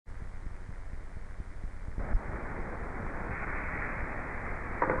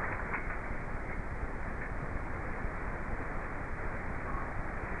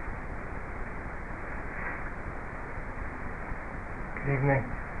evening.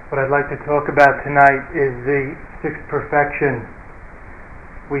 What I'd like to talk about tonight is the six perfections.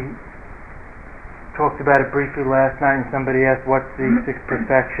 We talked about it briefly last night, and somebody asked what's the six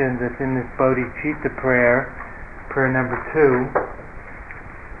perfections that's in this bodhicitta prayer number 2.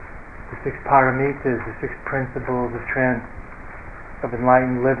 The six paramitas, the six principles of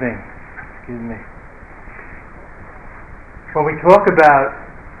enlightened living. When we talk about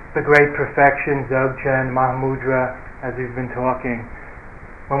the great perfections, Dzogchen, Mahamudra, as we've been talking,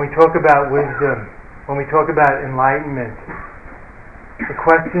 when we talk about wisdom, when we talk about enlightenment, the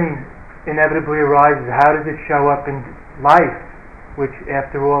question inevitably arises, how does it show up in life, which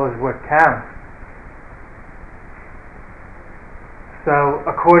after all is what counts? So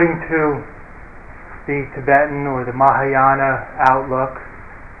according to the Tibetan or the Mahayana outlook,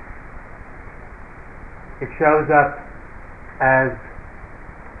 it shows up as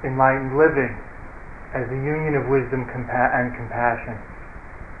enlightened living, as the union of wisdom and compassion.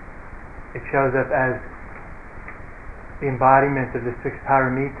 It shows up as the embodiment of the six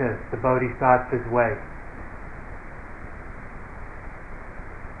paramitas, the bodhisattva's way,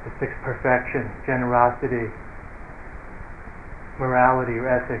 the six perfections: generosity, morality or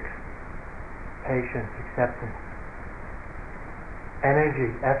ethics, patience, acceptance, energy,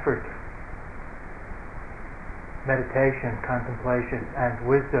 effort, meditation, contemplation, and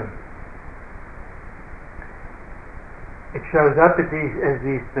wisdom. It shows up as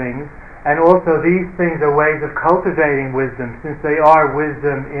these things, and also these things are ways of cultivating wisdom, since they are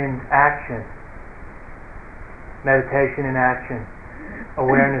wisdom in action. Meditation in action,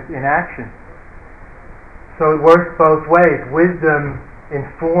 awareness in action. So it works both ways. Wisdom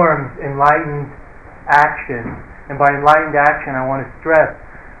informs enlightened action, and by enlightened action I want to stress,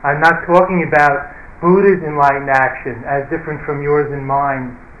 I'm not talking about Buddha's enlightened action as different from yours and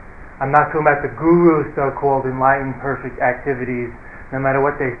mine. I'm not talking about the guru's so-called enlightened perfect activities, no matter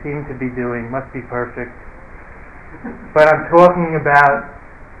what they seem to be doing, must be perfect. But I'm talking about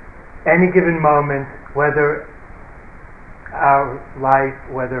any given moment, whether our life,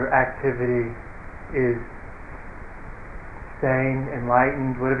 whether activity is sane,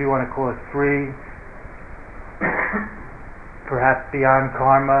 enlightened, whatever you want to call it, free, perhaps beyond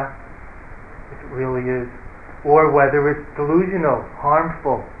karma, if it really is, or whether it's delusional,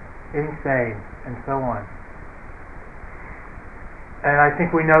 harmful, insane, and so on. And I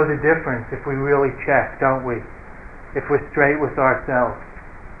think we know the difference if we really check, don't we? If we're straight with ourselves.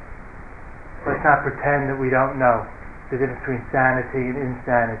 Let's not pretend that we don't know the difference between sanity and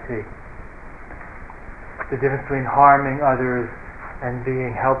insanity, the difference between harming others and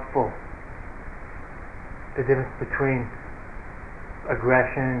being helpful, the difference between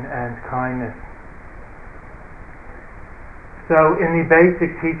aggression and kindness. So in the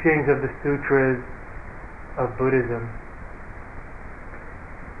basic teachings of the sutras of Buddhism,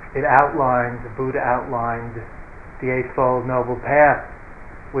 the Buddha outlined the Eightfold Noble Path,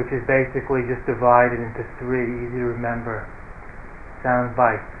 which is basically just divided into 3, easy to remember sound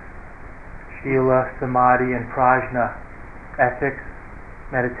bites: Shila, Samadhi, and Prajna, ethics,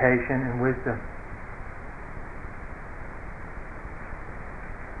 meditation, and wisdom.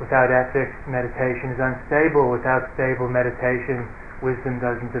 Without ethics, meditation is unstable. Without stable meditation, wisdom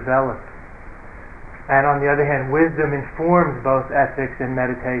doesn't develop. And on the other hand, wisdom informs both ethics and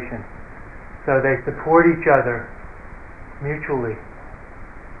meditation. So they support each other mutually.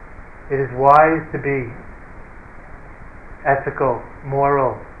 It is wise to be ethical,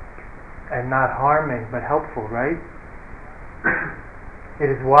 moral, and not harming, but helpful, right? It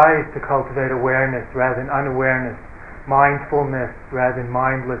is wise to cultivate awareness rather than unawareness, mindfulness rather than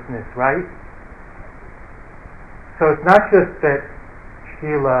mindlessness, right? So it's not just that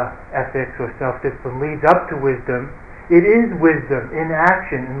Shila, ethics, or self-discipline leads up to wisdom. It is wisdom in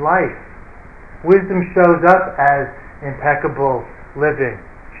action, in life. Wisdom shows up as impeccable living,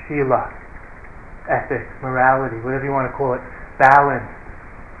 Shila, ethics, morality, whatever you want to call it, balance,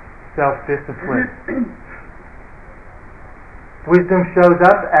 self-discipline. Wisdom shows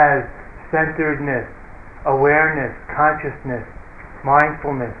up as centeredness, awareness, consciousness,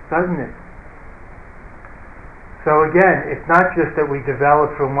 mindfulness, doesn't it? So again, it's not just that we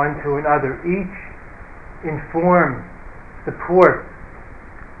develop from one to another. Each informs, supports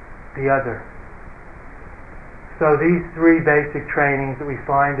the other. So these 3 basic trainings that we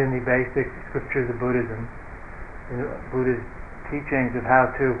find in the basic scriptures of Buddhism, in Buddha's teachings of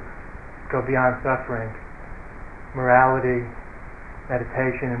how to go beyond suffering, morality,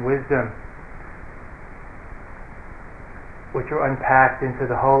 meditation, and wisdom, which are unpacked into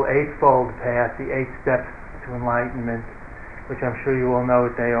the whole Eightfold Path, the 8 steps to enlightenment, which I'm sure you all know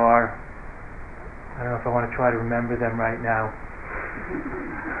what they are. I don't know if I want to try to remember them right now.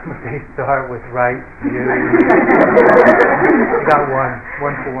 They start with right view. You got one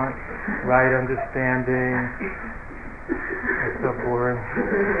for one. Right understanding. That's so boring.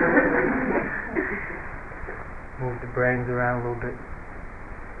 Move the brains around a little bit.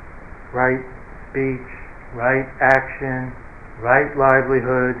 Right speech, right action, right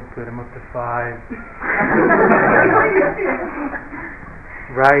livelihood. Put them up to 5.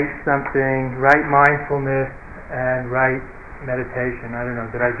 Right something, right mindfulness, and right meditation. I don't know.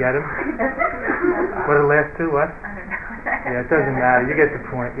 Did I get them? What are the last 2? What? I don't know. Yeah, it doesn't matter. You get the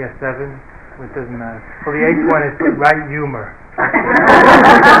point. Yeah, 7. Well, it doesn't matter. Well, the 8th one is right humor.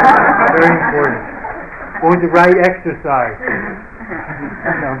 Very important. What was the right exercise?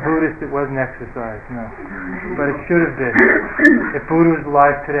 No, Buddhist, it wasn't exercise. No, but it should have been. If Buddha was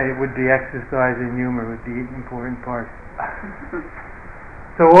alive today, it would be exercise and humor would be important parts.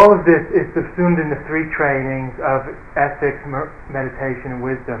 So all of this is subsumed in the 3 trainings of ethics, meditation, and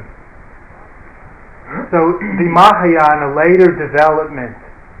wisdom. So the Mahayana later development,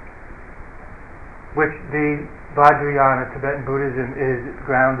 which the Vajrayana, Tibetan Buddhism, is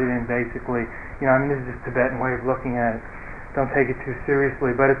grounded in basically, this is just Tibetan way of looking at it. Don't take it too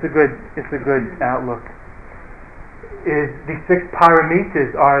seriously, but it's a good outlook. Is the 6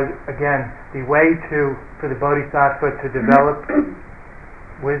 paramitas are again the way for the bodhisattva to develop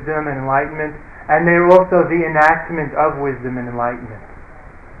wisdom and enlightenment, and they're also the enactment of wisdom and enlightenment.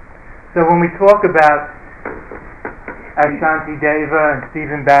 So when we talk about, as Shantideva and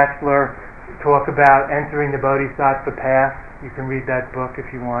Stephen Batchelor talk about entering the bodhisattva path, you can read that book if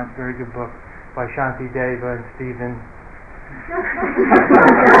you want, very good book by Shantideva and Stephen.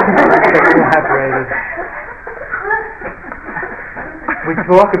 Elaborated. We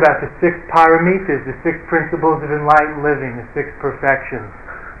talk about the 6 paramitas, the 6 principles of enlightened living, the 6 perfections.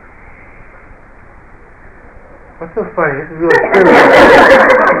 What's so funny? This is really true.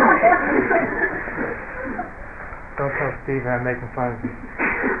 Don't tell Stephen I'm making fun of you.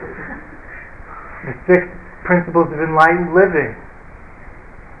 The 6 principles of enlightened living.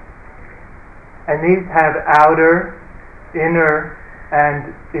 And these have outer, inner,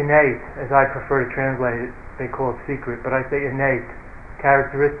 and innate, as I prefer to translate it. They call it secret, but I say innate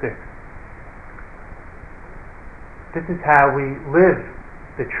characteristics. This is how we live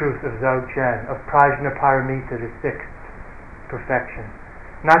the truth of Dzogchen, of Prajnaparamita, the 6th perfection.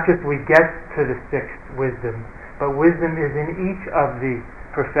 Not just we get to the 6th wisdom, but wisdom is in each of the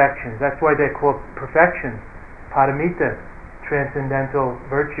perfections. That's why they're called perfections, paramita, transcendental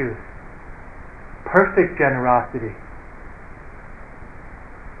virtues. Perfect generosity.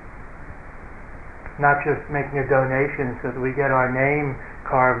 Not just making a donation so that we get our name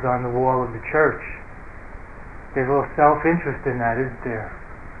carved on the wall of the church. There's a little self-interest in that, isn't there?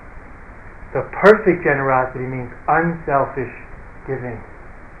 So perfect generosity means unselfish giving.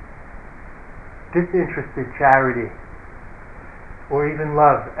 Disinterested charity. Or even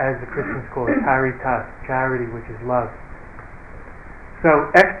love, as the Christians call it, caritas, charity, which is love.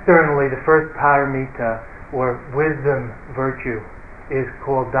 So externally, the first paramita, or wisdom virtue, is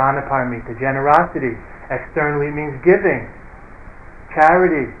called dana paramita, generosity. Externally it means giving,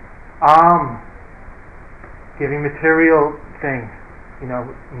 charity, alms, giving material things,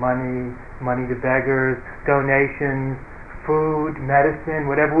 money to beggars, donations, food, medicine,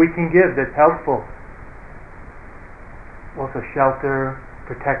 whatever we can give that's helpful. Also shelter,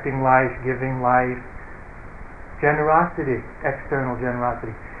 protecting life, giving life. Generosity, external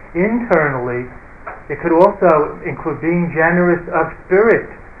generosity. Internally, it could also include being generous of spirit,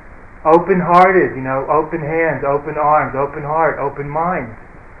 open-hearted, open hands, open arms, open heart, open mind.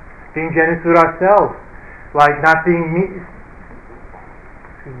 Being generous with ourselves, like not being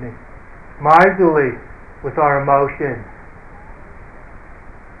miserly with our emotions.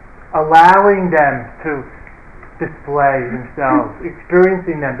 Allowing them to display themselves,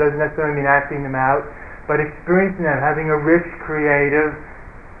 experiencing them, doesn't necessarily mean acting them out, but experiencing them, having a rich, creative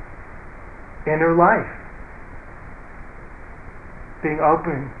inner life. Being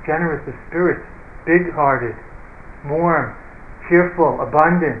open, generous of spirit, big-hearted, warm, cheerful,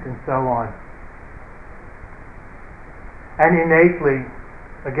 abundant, and so on. And innately,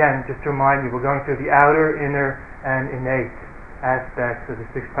 again, just to remind you, we're going through the outer, inner, and innate aspects of the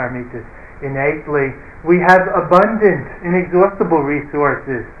 6 paramitas. Innately, we have abundant, inexhaustible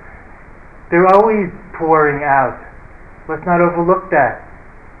resources. They're always pouring out. Let's not overlook that.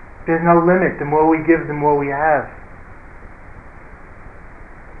 There's no limit. The more we give, the more we have.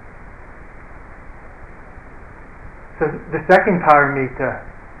 So the second paramita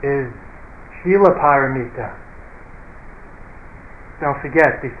is Shila paramita. Don't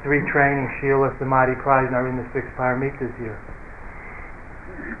forget, these 3 trainings, Shila, Samadhi, Prajna, are in the 6 paramitas here.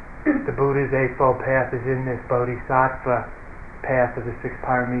 Buddha's Eightfold Path is in this Bodhisattva path of the six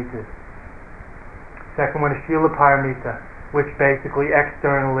paramitas. Second one is Shila Paramita, which basically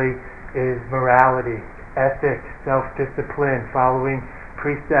externally is morality, ethics, self-discipline, following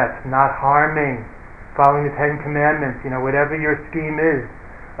precepts, not harming, following the Ten Commandments, whatever your scheme is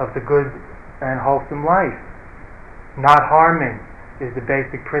of the good and wholesome life. Not harming is the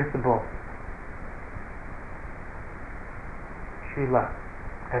basic principle. Shila,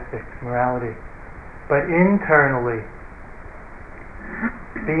 ethics, morality. But internally,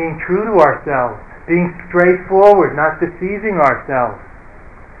 being true to ourselves, being straightforward, not deceiving ourselves,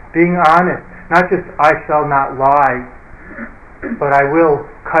 being honest, not just I shall not lie, but I will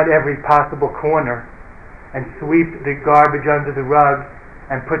cut every possible corner and sweep the garbage under the rug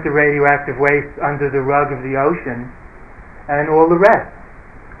and put the radioactive waste under the rug of the ocean and all the rest.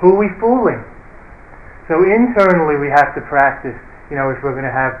 Who are we fooling? So internally we have to practice, if we're going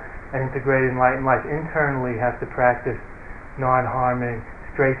to have an integrated enlightened life, internally have to practice non-harming,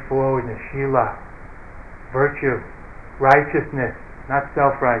 straightforwardness, shila, virtue, righteousness, not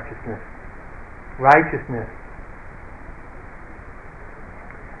self-righteousness, righteousness.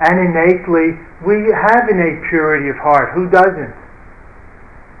 And innately, we have innate purity of heart. Who doesn't?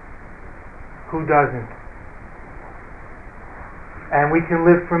 Who doesn't? And we can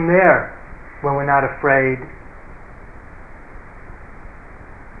live from there when we're not afraid.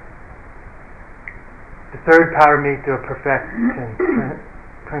 The third paramita of perfection,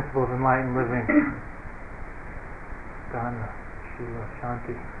 principle of enlightened living, Dana, Shila,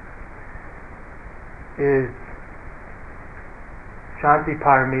 Shanti, is Shanti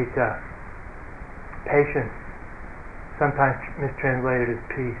Paramita, patience, sometimes mistranslated as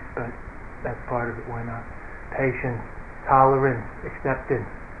peace, but that's part of it, why not? Patience, tolerance, acceptance,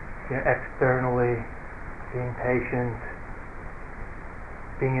 externally, being patient,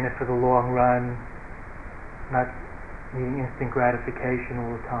 being in it for the long run, not needing instant gratification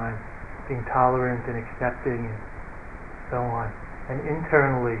all the time, being tolerant and accepting and so on. And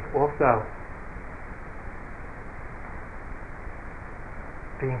internally also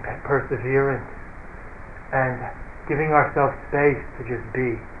being perseverant and giving ourselves space to just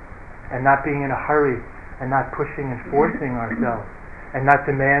be and not being in a hurry and not pushing and forcing ourselves and not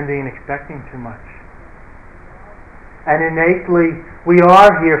demanding and expecting too much. And innately, we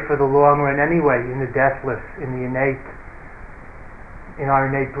are here for the long run anyway, in the deathless, in our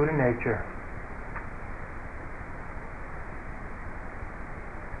innate Buddha nature.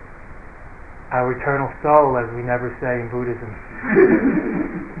 Our eternal soul, as we never say in Buddhism.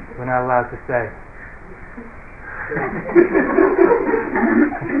 We're not allowed to say.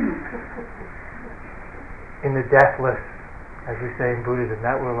 In the deathless, as we say in Buddhism,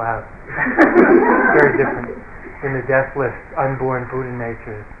 that we're allowed. Very different. In the deathless, unborn Buddha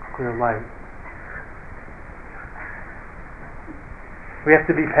nature, clear light. We have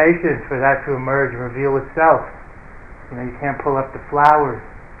to be patient for that to emerge and reveal itself. You can't pull up the flowers.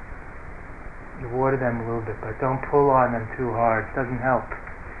 You water them a little bit, but don't pull on them too hard. It doesn't help.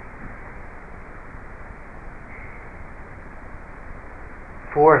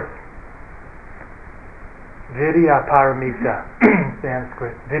 Fourth, Vidya Paramita,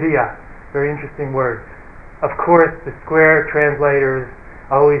 Sanskrit. Vidya, very interesting word. Of course, the square translators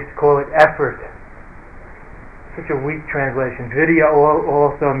always call it effort. Such a weak translation. Vidya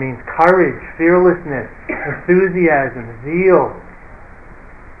also means courage, fearlessness, enthusiasm, zeal.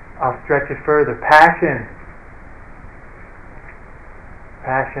 I'll stretch it further. Passion.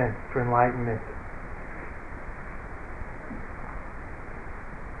 Passion for enlightenment.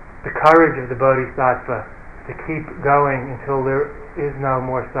 The courage of the Bodhisattva to keep going until there is no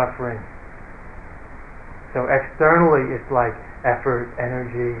more suffering. So externally it's like effort,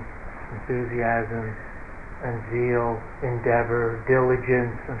 energy, enthusiasm, and zeal, endeavor,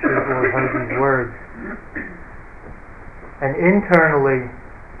 diligence. I'm sure you've all heard these words. And internally,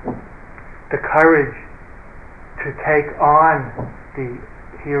 the courage to take on the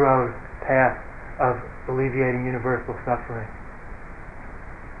hero's path of alleviating universal suffering.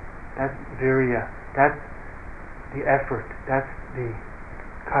 That's virya. That's the effort. That's the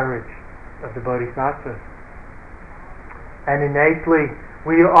courage of the bodhisattvas. And innately,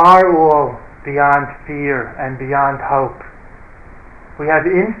 we are all beyond fear and beyond hope. We have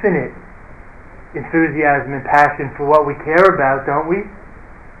infinite enthusiasm and passion for what we care about, don't we?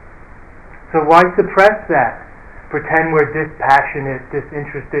 So why suppress that? Pretend we're dispassionate,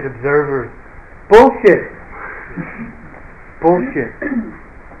 disinterested observers. Bullshit! Bullshit.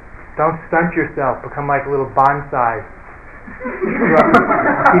 Don't stunt yourself. Become like a little bonsai.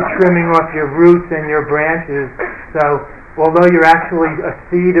 Keep trimming off your roots and your branches so although you're actually a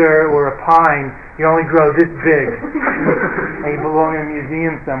cedar or a pine, you only grow this big. And you belong in a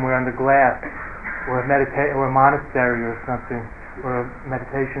museum somewhere under glass, or a monastery or something, or a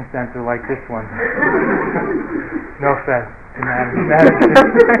meditation center like this one. No offense to management.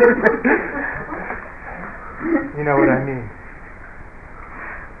 You know what I mean.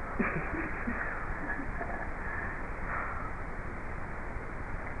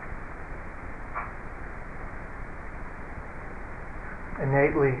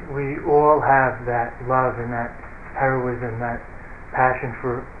 Innately, we all have that love and that heroism, that passion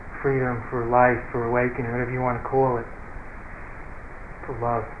for freedom, for life, for awakening, whatever you want to call it. For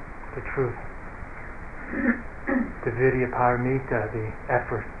love, the truth. The vidya paramita, the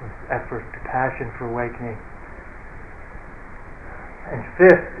effort, the passion for awakening. And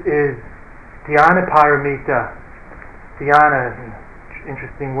fifth is dhyana paramita. Dhyana is an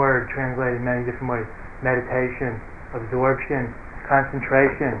interesting word, translated in many different ways. Meditation, absorption,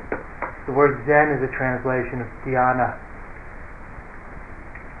 concentration. The word Zen is a translation of dhyana.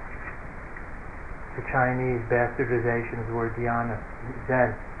 The Chinese bastardization of the word dhyana.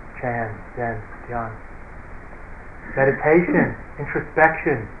 Zen, Chan, Zen, dhyana. Meditation,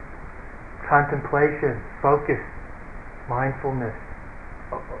 introspection, contemplation, focus, mindfulness,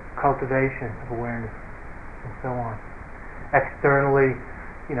 cultivation of awareness, and so on. Externally,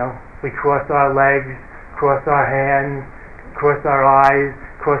 we cross our legs, cross our hands, cross our eyes,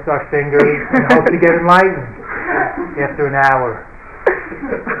 cross our fingers, and hope to get enlightened after an hour,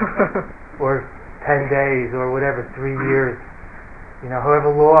 or 10 days, or whatever, 3 years,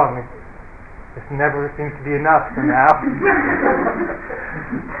 however long. This never seems to be enough somehow.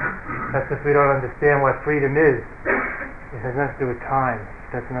 That's if we don't understand what freedom is. It has nothing to do with time.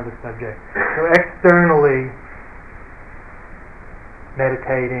 That's another subject. So externally,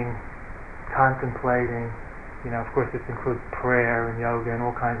 meditating, contemplating, of course this includes prayer and yoga and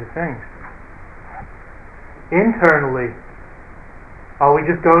all kinds of things. Internally, are we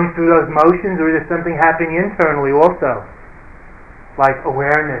just going through those motions, or is there something happening internally also? Like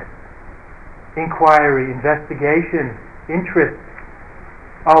awareness, inquiry, investigation, interest.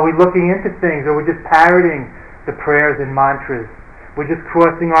 Are we looking into things, or we're just parroting the prayers and mantras? We're just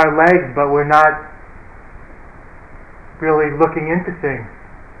crossing our legs, but we're not really looking into things.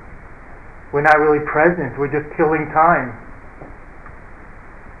 We're not really present. We're just killing time.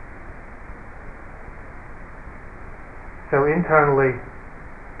 So internally,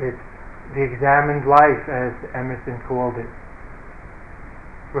 it's the examined life, as Emerson called it.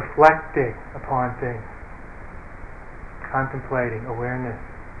 Reflecting upon things. Contemplating, awareness.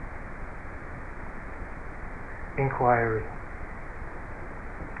 Inquiry.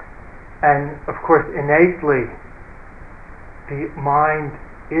 And of course, innately, the mind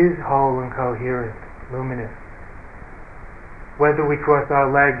is whole and coherent, luminous. Whether we cross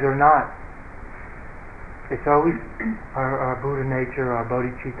our legs or not, it's always our Buddha nature, our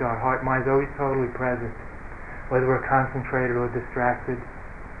bodhicitta, our heart mind is always totally present. Whether we're concentrated or distracted,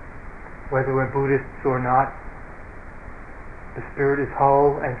 whether we're Buddhists or not, the spirit is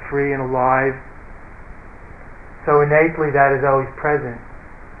whole and free and alive. So innately that is always present.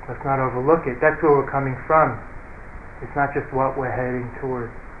 Let's not overlook it. That's where we're coming from. It's not just what we're heading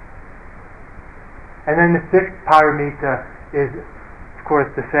towards. And then the sixth paramita is, of course,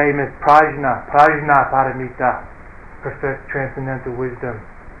 the famous prajna paramita, perfect transcendental wisdom.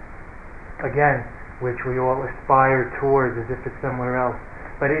 Again, which we all aspire towards as if it's somewhere else.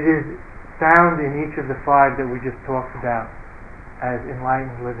 But it is found in each of the five that we just talked about as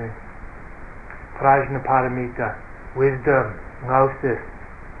enlightened living. Prajna paramita, wisdom, gnosis,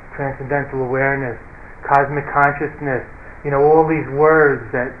 transcendental awareness, cosmic consciousness, all these words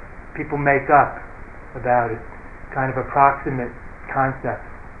that people make up about it, kind of approximate concepts.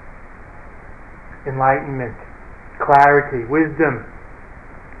 Enlightenment, clarity, wisdom,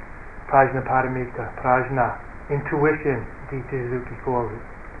 prajna paramita, prajna, intuition, D.T. Suzuki calls it.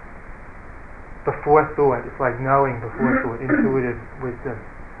 Before thought, it's like knowing before thought, intuitive wisdom.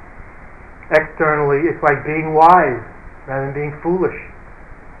 Externally, it's like being wise rather than being foolish,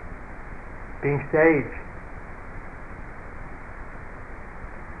 being sage.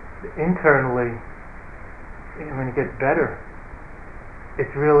 Internally, when it gets better,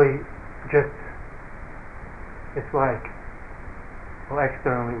 it's really just, it's like,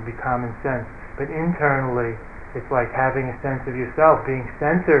 externally it would be common sense, but internally it's like having a sense of yourself, being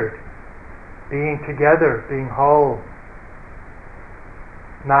centered, being together, being whole,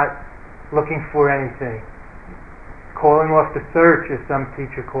 not looking for anything, calling off the search, as some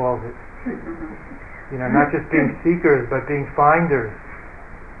teacher calls it. Not just being seekers, but being finders.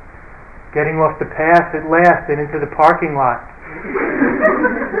 getting off the path at last and into the parking lot.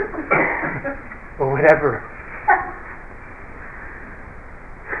 Or whatever.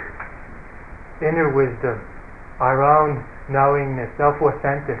 Inner wisdom, our own knowingness,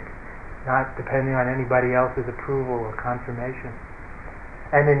 self-authentic, not depending on anybody else's approval or confirmation.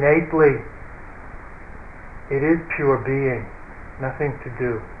 And innately, it is pure being, nothing to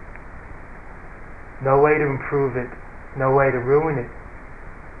do. No way to improve it, no way to ruin it.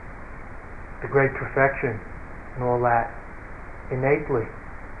 The great perfection and all that. Innately,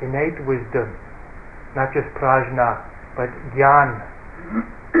 innate wisdom, not just prajna, but jnana.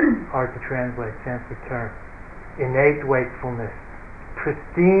 Hard to translate, Sanskrit term. Innate wakefulness,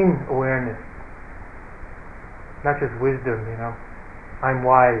 pristine awareness. Not just wisdom, I'm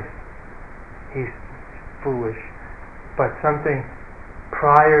wise, he's foolish, but something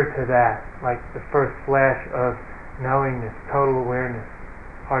prior to that, like the first flash of knowingness, total awareness.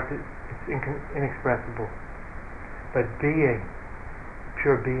 It's inexpressible. But being,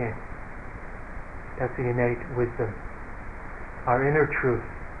 pure being, that's the innate wisdom. Our inner truth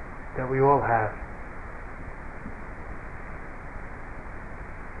that we all have.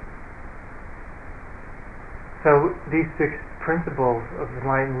 So these 6 principles of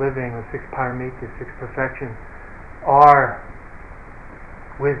enlightened living, or 6 paramitas, 6 perfections, are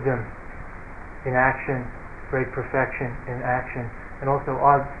wisdom in action, great perfection in action, and also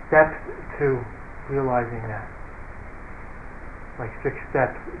are steps to realizing that. Like 6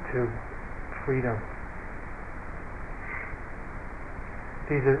 steps to freedom.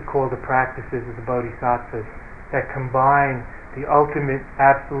 These are called the practices of the Bodhisattvas that combine the ultimate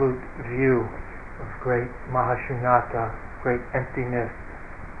absolute view of great Mahashunyata, great emptiness,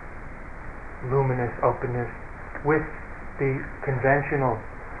 luminous openness, with the conventional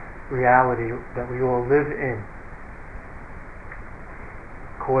reality that we all live in.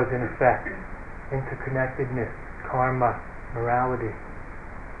 Cause and effect, interconnectedness, karma, morality,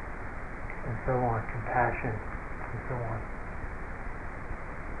 and so on, compassion, and so on.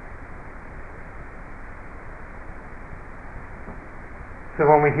 So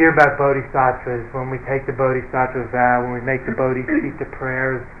when we hear about bodhisattvas, when we take the bodhisattva vow, when we make the bodhicitta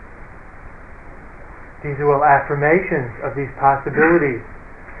prayers, these are all affirmations of these possibilities,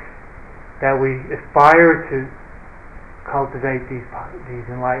 that we aspire to cultivate these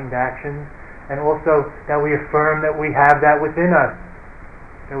enlightened actions, and also that we affirm that we have that within us,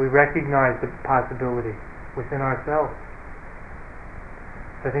 that we recognize the possibility within ourselves.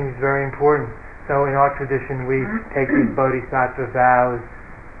 So I think it's very important. So in our tradition we take these bodhisattva vows,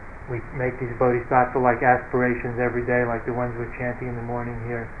 we make these bodhisattva-like aspirations every day, like the ones we're chanting in the morning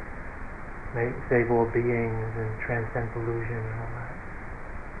here. May save all beings and transcend delusion and all that.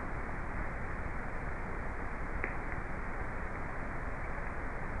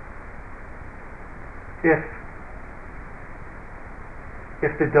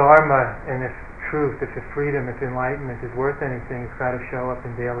 If the Dharma and if truth, if the freedom, if enlightenment is worth anything, it's got to show up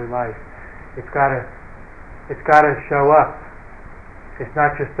in daily life. It's got to show up. It's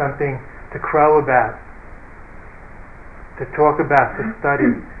not just something to crow about, to talk about, to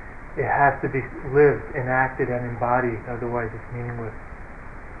study. It has to be lived, enacted, and embodied. Otherwise, it's meaningless.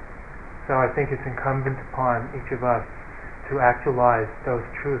 So I think it's incumbent upon each of us to actualize those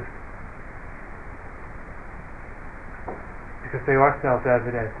truths, because they are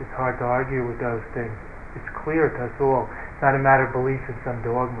self-evident. It's hard to argue with those things. It's clear to us all. It's not a matter of belief in some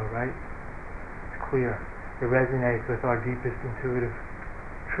dogma, right? It's clear. It resonates with our deepest intuitive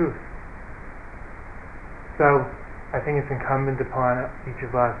truth. So I think it's incumbent upon each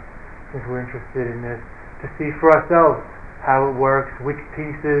of us, since we're interested in this, to see for ourselves how it works, which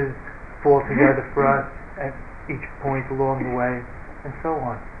pieces fall together for us at each point along the way, and so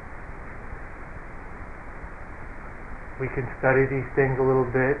on. We can study these things a little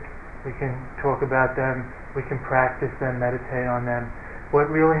bit, we can talk about them, we can practice them, meditate on them. What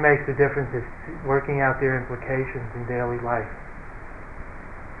really makes a difference is working out their implications in daily life.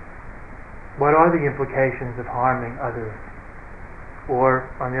 What are the implications of harming others? Or,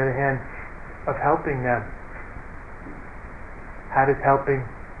 on the other hand, of helping them? How does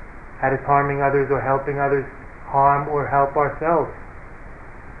harming others or helping others harm or help ourselves?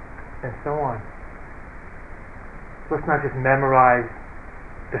 And so on. Let's not just memorize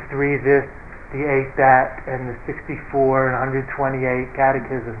the 3 this, the 8 that, and the 64 and 128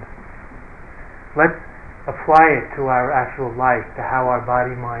 catechisms. Let's apply it to our actual life, to how our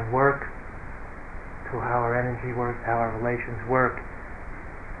body-mind works, to how our energy works, how our relations work.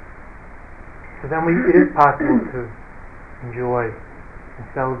 So then it is possible to enjoy and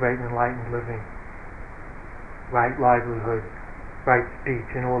celebrate enlightened living, right livelihood, right speech,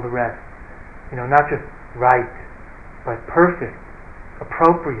 and all the rest. not just right, but perfect,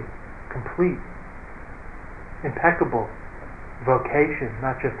 appropriate, complete, impeccable vocation,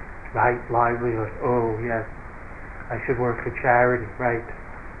 not just right livelihood. Oh yes, I should work for charity, right?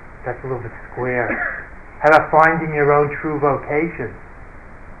 That's a little bit square. How about finding your own true vocation?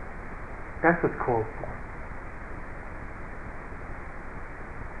 That's what's called for.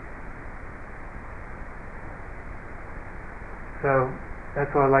 So that's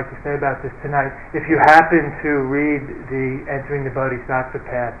all I'd like to say about this tonight. If you happen to read the Entering the Bodhisattva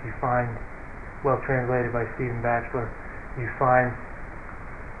Path, you find, well translated by Stephen Batchelor, you find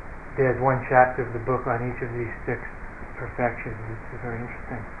there's one chapter of the book on each of these 6 perfections. It's very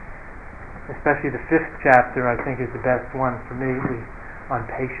interesting. Especially the 5th chapter, I think, is the best one for me, at least, on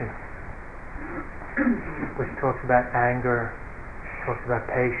patience, which talks about anger, talks about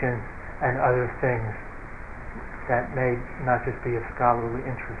patience, and other things that may not just be of scholarly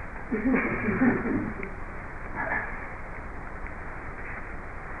interest.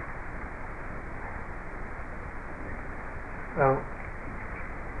 So,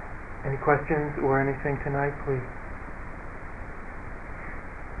 any questions or anything tonight, please?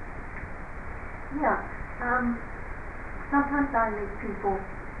 Yeah. Sometimes I meet people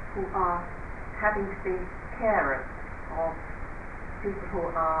who are having to be carers of people who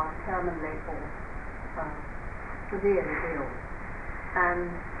are terminally or severely ill,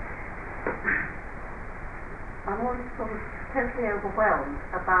 and I'm always sort of totally overwhelmed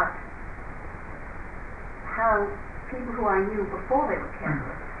about how people who I knew before they were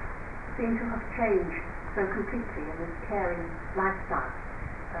carers seem to have changed so completely in this caring lifestyle,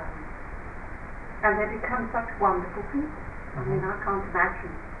 and they become such wonderful people. I mean, I can't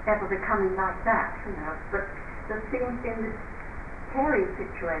imagine ever becoming like that, but there seems in this caring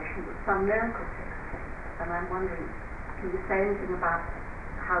situation that some miracle takes place, and I'm wondering, can you say anything about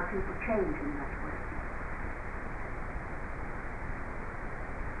how people change in that way?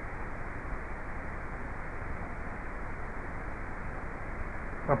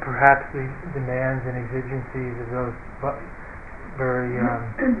 Well, perhaps the demands and exigencies of those very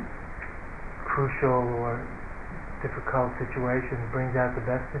crucial or difficult situations brings out the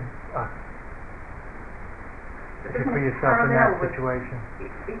best in us. If you put yourself in that situation.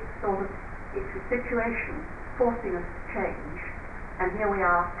 It's a situation forcing us to change, and here we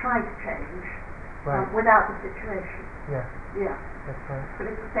are trying to change without the situation. Yeah. Yeah. That's right.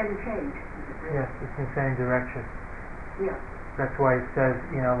 But it's the same change, isn't it, really? Yes, it's in the same direction. Yeah. That's why it says,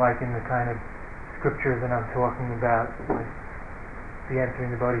 like in the kind of scriptures that I'm talking about, like the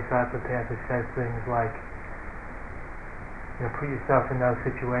Entering the Bodhisattva Path, it says things like, put yourself in those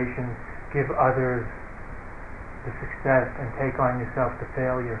situations, give others the success and take on yourself the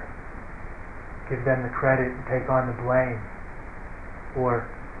failure. Give them the credit and take on the blame. Or,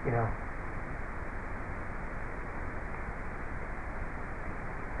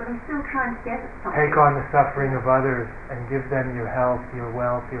 But I'm still trying to get at something. Take on the suffering of others and give them your health, your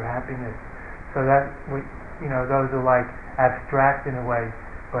wealth, your happiness. So that, those are like abstract in a way,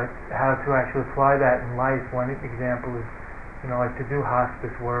 but how to actually apply that in life. One example is, like to do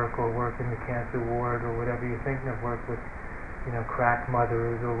hospice work or work in the cancer ward or whatever you're thinking of, work with, crack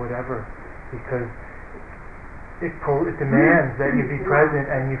mothers or whatever, because it demands that you be present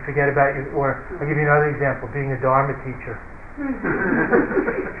and you forget about your, or I'll give you another example, being a Dharma teacher.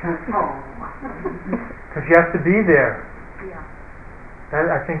 Because you have to be there. Yeah.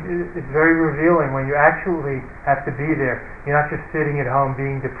 I think it's very revealing when you actually have to be there. You're not just sitting at home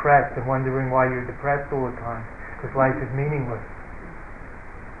being depressed and wondering why you're depressed all the time, because life is meaningless.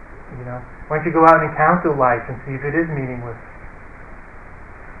 Why don't you go out and encounter life and see if it is meaningless?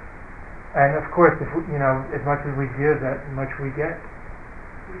 And of course, if as much as we give, that much we get.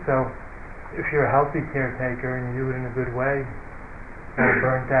 So, if you're a healthy caretaker and you do it in a good way, not a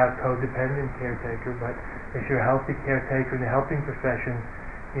burnt out, codependent caretaker, but if you're a healthy caretaker in the helping profession,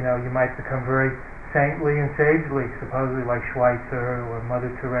 you might become very saintly and sagely, supposedly like Schweitzer or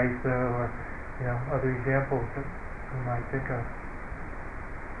Mother Teresa or other examples that you might think of.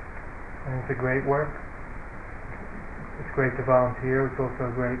 And it's a great work. It's great to volunteer. It's also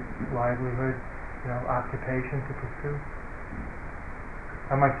a great livelihood, occupation to pursue.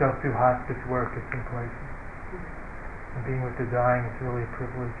 I myself do hospice work at some places. And being with the dying is really a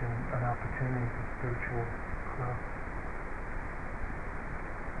privilege and an opportunity for spiritual growth.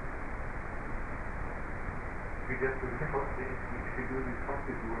 If you do this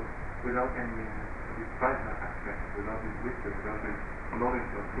hospice work without any this prajna aspect, without this wisdom, without this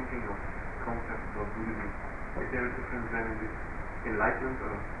knowledge or thinking of concepts of Buddhism, is there a difference then in this enlightenment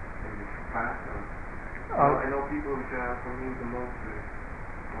or in this path? I know people which are for me the most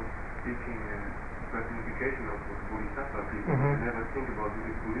teaching personification of bodhisattva people. Mhm. They never think about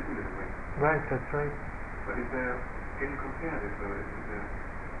Buddhism in a way. Right, that's right. But can you compare this? Or is there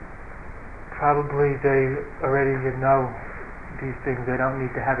Probably they already know these things. They don't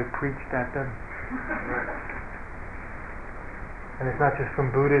need to have it preached at them. right? And it's not just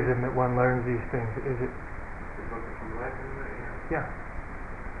from Buddhism that one learns these things, is it? It's also from Enlightened, Yeah.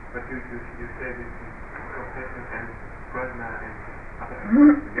 But you say this is compassion and prajna and other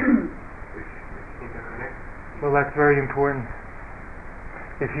aspects together, which interconnect. Well, that's very important.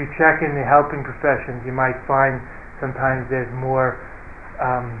 If you check in the helping professions, you might find sometimes there's more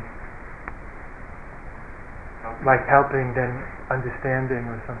like helping than understanding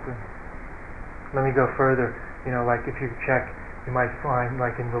or something. Let me go further. Like if you check, you might find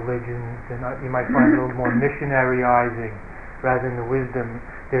like in religions, you might find a little more missionaryizing rather than the wisdom.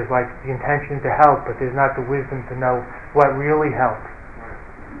 There's like the intention to help, but there's not the wisdom to know what really helps.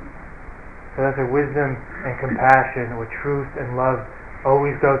 So that's why wisdom and compassion, or truth and love,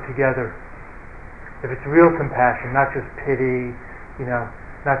 always go together. If it's real compassion, not just pity,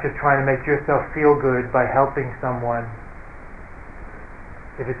 not just trying to make yourself feel good by helping someone.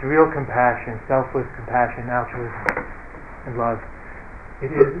 If it's real compassion, selfless compassion, altruism, and love,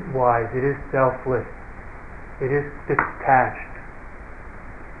 it is wise, it is selfless, it is detached.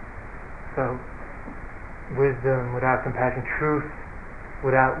 So, wisdom without compassion, truth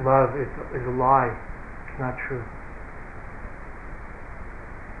without love is a lie. It's not true.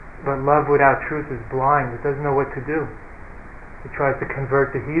 But love without truth is blind. It doesn't know what to do. It tries to convert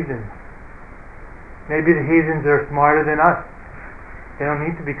the heathens. Maybe the heathens are smarter than us. They don't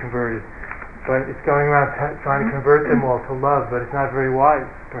need to be converted. But it's going around trying to convert them all to love, but it's not very wise,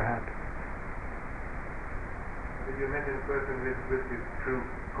 perhaps. If you imagine a person with this true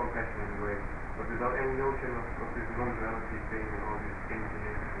compassion in a way, but without any notion of this non-duality thing and all these changing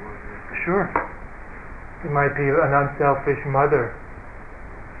and Sure. It might be an unselfish mother.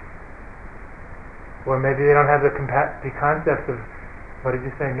 Or maybe they don't have the concept of, what did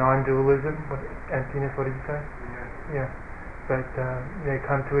you say, non-dualism? Emptiness, what did you say? Yeah. But they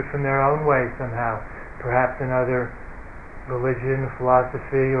come to it from their own way somehow. Perhaps another religion,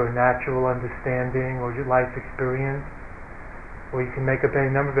 philosophy, or natural understanding, or life experience. Or you can make up any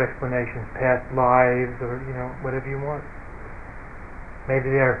number of explanations, past lives, or whatever you want.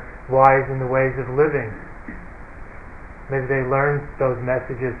 Maybe they're wise in the ways of living. Maybe they learned those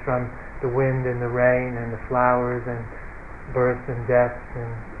messages from the wind and the rain and the flowers and births and deaths and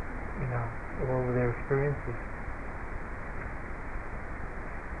all of their experiences.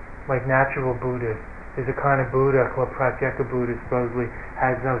 Like natural Buddhists. There's a kind of Buddha called Pratyeka Buddha, supposedly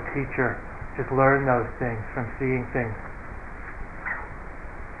has no teacher, just learn those things from seeing things.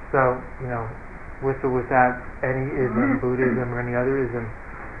 So, with or without any ism, Buddhism or any other ism,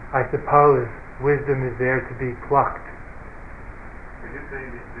 I suppose wisdom is there to be plucked. Would you say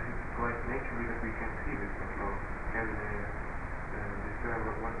this is quite naturally that we can see this control and discern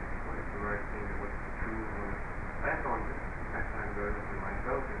what is the right thing and what's the true? I found this as I'm learning for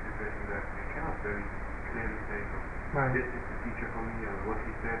myself in situations that I cannot very clearly say, Right. This is the teacher for me, or what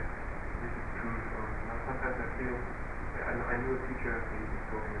he said, this is truth. Or sometimes I feel, I knew a teacher, he was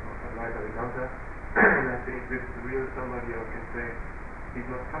talking about Advaita Vedanta, and I think this is real somebody I can say he's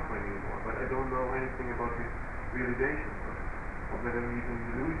not suffering anymore, but I don't know anything about his realization of whether he's an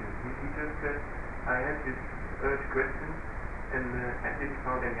illusion. He just said, I had this urge question, and I didn't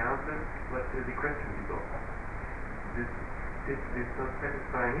find any answer, but the question is over. This is not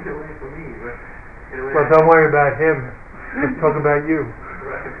satisfying in a way for me, but in a way... Well, don't worry about him. Let's talk about you.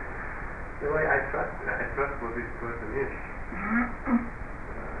 Right. In a way, I trust what this person is.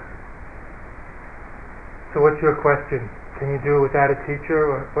 So what's your question? Can you do it without a teacher,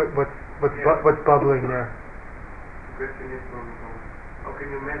 or what's bubbling there? The question is how can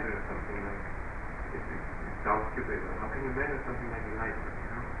you measure something like it sounds stupid, but how can you measure something like enlightenment?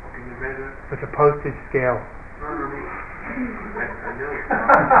 How can you measure With a postage scale. I know it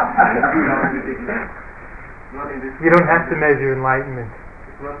sounds ridiculous. Not in this You don't have to measure enlightenment.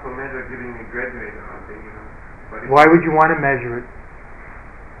 It's not for measure giving a graduate or something, but Why would you want to measure it?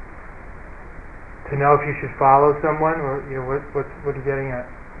 To know if you should follow someone, or what are you getting at?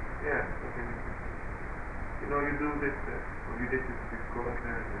 yeah, okay. You do this, or you did this course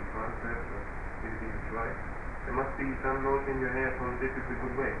and concept, or this is right. There must be some notion in your head on this is a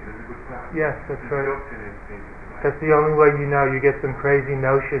good way, this is a good path. Yes, that's right. Doctrine is right. That's the only way you know. You get some crazy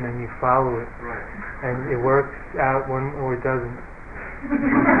notion and you follow it. Right. And it works out or it doesn't.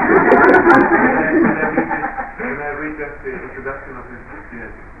 When I read just the introduction of this book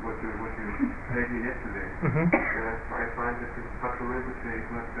yet, what you read here yesterday. I find that this Patrol Rinpoche is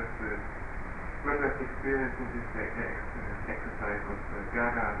not just experiencing this exercise of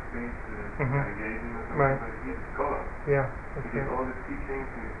Gaga space navigation or something, but he's a scholar. Yeah, he did all the teachings,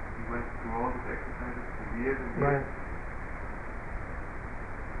 he went through all these exercises for years and years.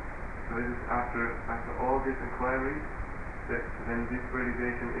 So it is after all this inquiry that then this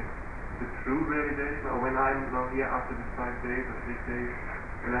realization is the true realization, or when I'm now here after the 5 days or 6 days,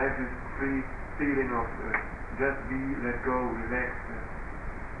 when I have this free feeling of just be, let go, relax,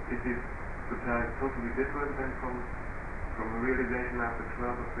 it is totally different than from a realization after 12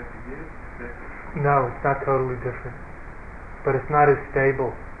 or 20 years? No, it's not totally different. But it's not as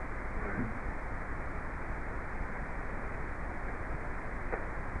stable.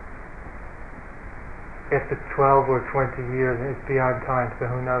 After 12 or 20 years, it's beyond time,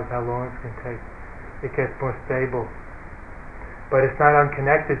 so who knows how long it's going to take. It gets more stable. But it's not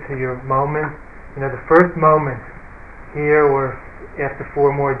unconnected to your moment. You know, the first moment here or after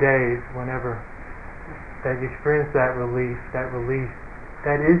 4 more days, whenever, that you experience that relief, that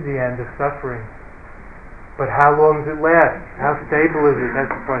is the end of suffering. But how long does it last? How stable is it?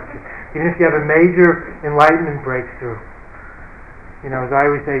 That's the question. Even if you have a major enlightenment breakthrough, you know, as I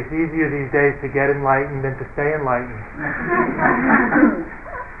always say, it's easier these days to get enlightened than to stay enlightened.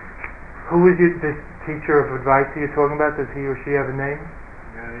 Who is this teacher of advice you're talking about? Does he or she have a name?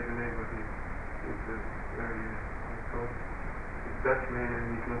 Yeah, he has a name, but he's very, Dutch man, and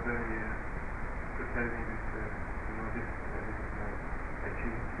he's not very pretending this, this is my,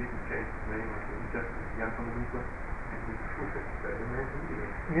 actually, he didn't change his name, he's just Jan van der Hoeven, and he's very nice.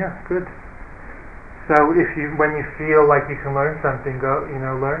 Yeah, good. So when you feel like you can learn something, go,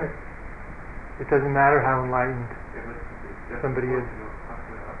 learn it. It doesn't matter how enlightened somebody is.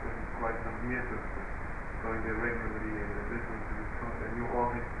 After quite some years of going there regularly and listening to this talk, I knew all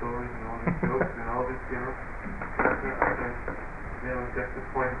his stories and all his jokes and all this, after there was just a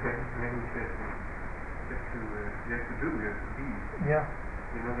point when he said, you have to be. Yeah.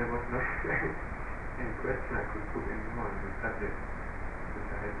 There was no any question I could put anymore on the subject which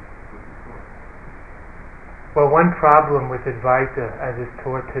I hadn't put before. Well, one problem with Advaita, as is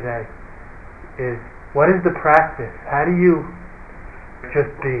taught today, is what is the practice? How do you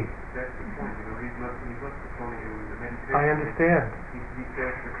just be? That's the point. He's not performing it with the meditation. I understand. He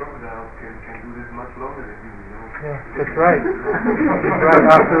says the crocodiles can do this much longer than you. Yeah, that's right. That's right.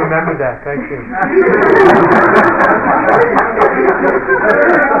 I have to remember that. Thank you.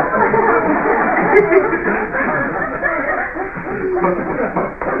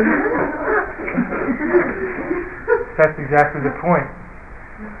 That's exactly the point.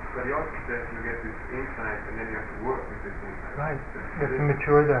 But he also says you get this insight and then you have to work with this insight. Right. You have to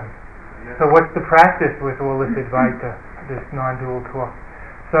mature them. So what's the practice with all this Advaita, this non-dual talk?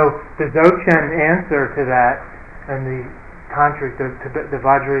 So the Dzogchen answer to that, and the Tantric, the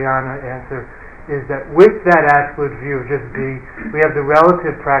Vajrayana answer, is that with that absolute view of just be, we have the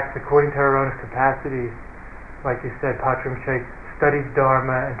relative practice according to our own capacities. Like you said, Patram Sheikh studied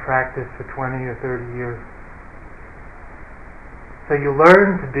Dharma and practiced for 20 or 30 years. So you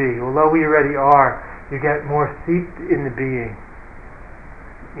learn to be, although we already are, you get more seeped in the being.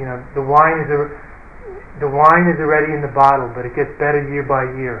 The wine is already in the bottle, but it gets better year by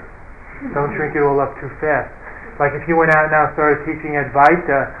year. Don't drink it all up too fast. Like if you went out now and started teaching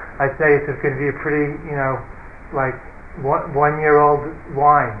Advaita, I'd say it's going to be a pretty, like 1-year-old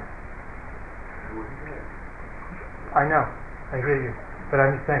wine. I know, I hear you. But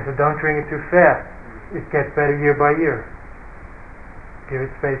I'm just saying, so don't drink it too fast. It gets better year by year. Give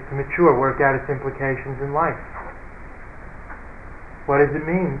it space to mature, work out its implications in life. What does it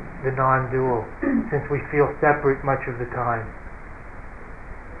mean, the non-dual, since we feel separate much of the time?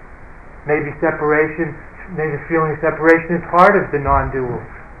 Maybe the feeling of separation is part of the non-dual.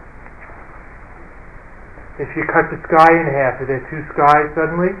 If you cut the sky in half, are there 2 skies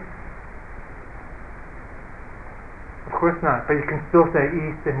suddenly? Of course not, but you can still say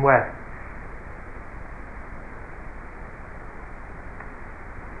east and west.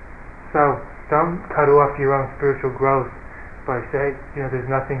 So don't cut off your own spiritual growth by saying, there's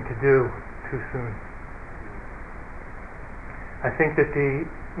nothing to do too soon. I think that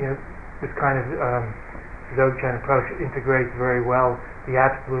this kind of Dzogchen approach integrates very well the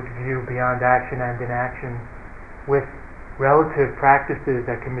absolute view beyond action and inaction with relative practices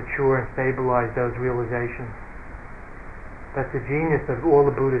that can mature and stabilize those realizations. That's the genius of all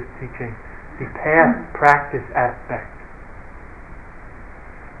the Buddhist teaching, the past practice aspect.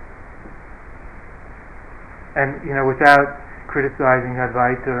 And without criticizing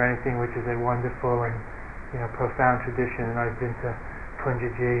Advaita or anything, which is a wonderful and profound tradition, and I've been to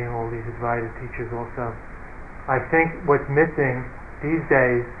Punjaji and all these Advaita teachers also. I think what's missing these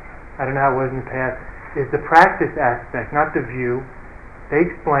days, I don't know how it was in the past, is the practice aspect, not the view. They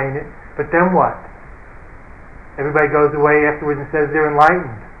explain it, but then what? Everybody goes away afterwards and says they're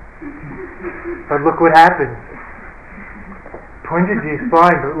enlightened. But look what happens. Punjaji is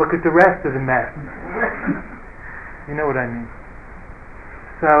fine, but look at the rest of the mess. You know what I mean.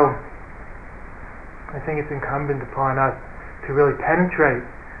 So, I think it's incumbent upon us to really penetrate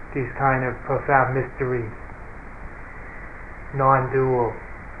these kind of profound mysteries. Non-dual,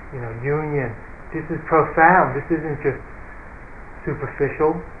 union. This is profound. This isn't just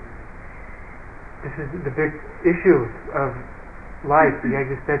superficial. This is the big issues of life, the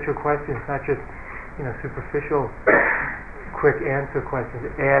existential questions, not just, superficial, quick answer questions.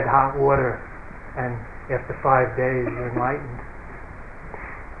 Add hot water, and after 5 days you're enlightened.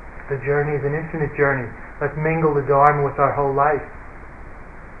 The journey is an infinite journey. Let's mingle the Dharma with our whole life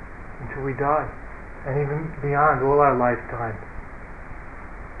until we die, and even beyond all our lifetimes.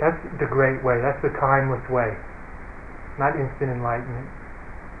 That's the great way. That's the timeless way, not instant enlightenment.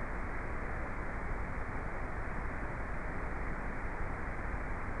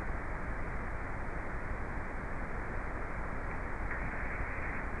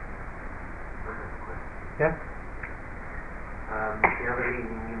 Yes? The other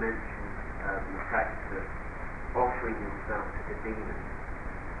evening you mentioned the practice of offering yourself to the demons.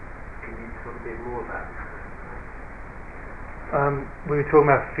 Can you talk a bit more about this? We were talking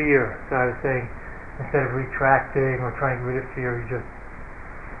about fear, so I was saying instead of retracting or trying to get rid of fear, you just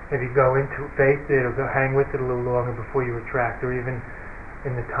maybe go into face it or go hang with it a little longer before you retract. Or even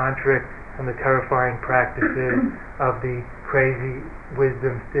in the tantric and the terrifying practices of the crazy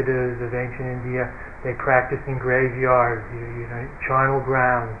wisdom siddhas of ancient India, they practice in graveyards, charnel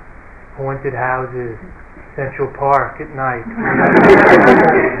grounds, haunted houses, Central Park at night.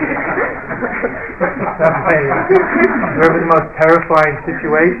 Wherever the most terrifying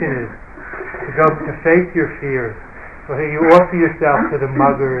situation is, to go to face your fears. So here you offer yourself to the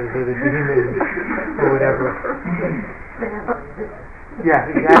muggers or the demons or whatever. Yeah,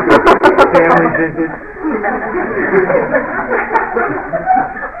 exactly. Family visits.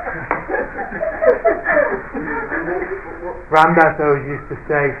 Ramdas always used to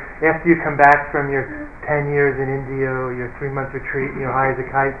say, after you come back from your 10 years in India or your 3-month retreat and you're high as a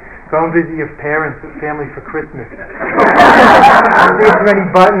kite, go and visit your parents and family for Christmas. See if there are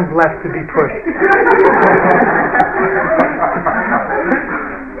any buttons left to be pushed.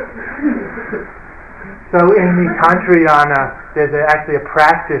 So in the Tantrayana, there's actually a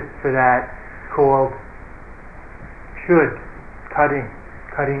practice for that called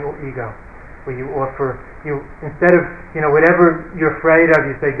cutting ego, where you offer, instead of, whatever you're afraid of,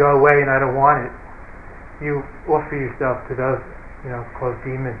 you say, go away and I don't want it. You offer yourself to those, called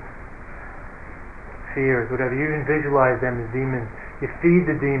demons, fears, whatever. You even visualize them as demons. You feed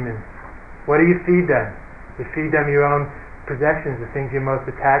the demons. What do you feed them? You feed them your own possessions, the things you're most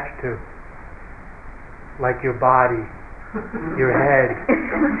attached to, like your body, your head,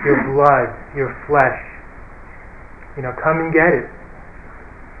 your blood, your flesh. Come and get it.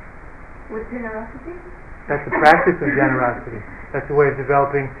 With generosity? That's the practice of generosity. That's the way of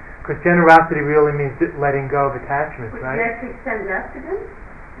developing, because generosity really means letting go of attachments, right? Do you actually extend that to them?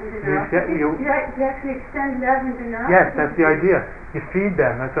 Do you actually extend that in generosity? Yes, that's the idea. You feed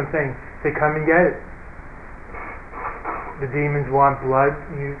them. That's what I'm saying. Say, come and get it. The demons want blood.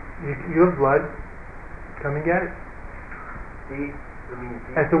 You have blood. Come and get it.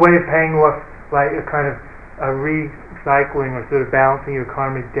 That's the way of paying off, like a kind of a recycling or sort of balancing your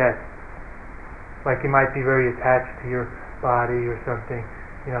karmic debt. Like you might be very attached to your body or something,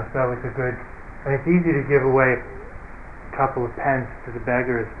 so it's a good, and it's easy to give away a couple of pence to the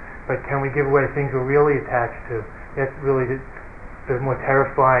beggars, but can we give away things we're really attached to? That's really the more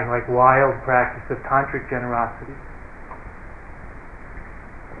terrifying, like wild practice of tantric generosity.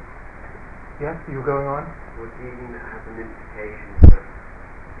 Yes, you were going on? Would you have an implication for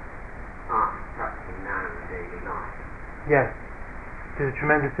us practicing now in daily life? Yes, there's a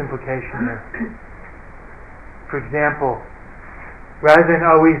tremendous implication there. For example, rather than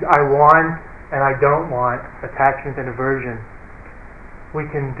always I want and I don't want, attachment and aversion, we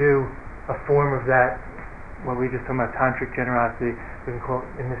can do a form of that, what we just talked about, tantric generosity, we can call it,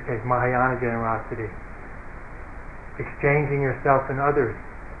 in this case, Mahayana generosity. Exchanging yourself and others,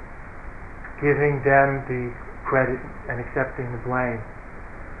 giving them the credit and accepting the blame,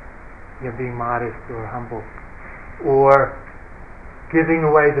 being modest or humble, or giving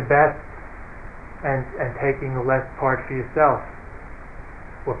away the best and taking the less part for yourself.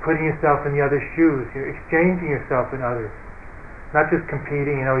 or putting yourself in the other's shoes. You're exchanging yourself in others. Not just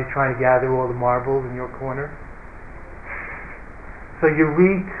competing, he's trying to gather all the marbles in your corner. So you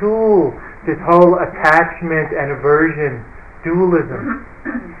retool this whole attachment and aversion, dualism.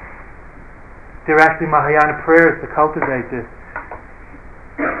 There are actually Mahayana prayers to cultivate this.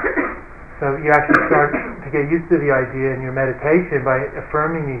 So you actually start to get used to the idea in your meditation by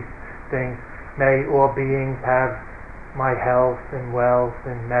affirming these things. May all beings have my health and wealth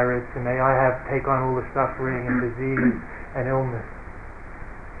and merits, and may I take on all the suffering and disease and illness.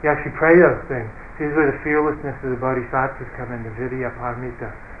 You actually pray those things. This is where the fearlessness of the bodhisattvas come in, the vidya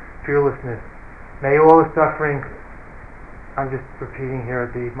paramita. Fearlessness. May all the suffering, I'm just repeating here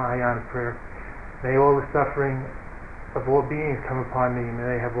the Mahayana prayer, may all the suffering of all beings come upon me, and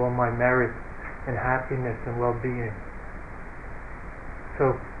may they have all my merits and happiness and well-being.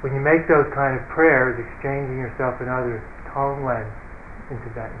 So when you make those kind of prayers, exchanging yourself in others, Tonglen in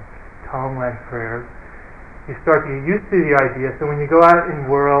Tibetan, Tonglen prayers, you start to get used to the idea. So when you go out in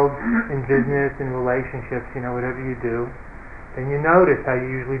world, in business, in relationships, whatever you do, then you notice how you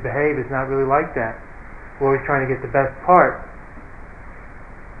usually behave is not really like that. We're always trying to get the best part.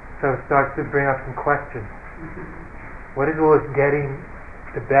 So it starts to bring up some questions. What is all this getting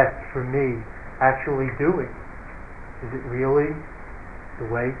the best for me actually doing? Is it really the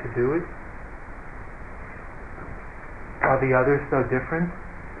way to do it? Are the others so different?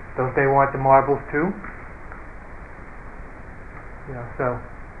 Don't they want the marbles too? So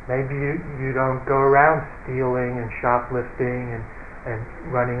maybe you don't go around stealing and shoplifting and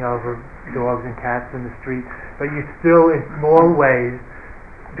running over dogs and cats in the street, but you still, in small ways,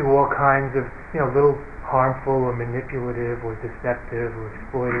 do all kinds of little harmful or manipulative or deceptive or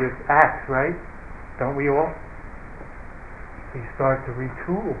exploitative acts, right? Don't we all? So you start to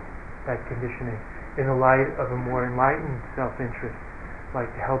retool that conditioning in the light of a more enlightened self-interest.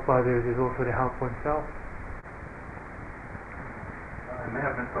 Like to help others is also to help oneself. I may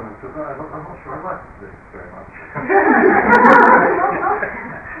have misunderstood. I'm not sure I like this very much. I'm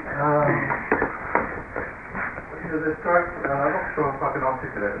not sure if I can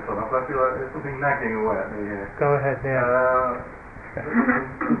articulate this or not, but I feel like there's something nagging away at me here. Go ahead, Dan.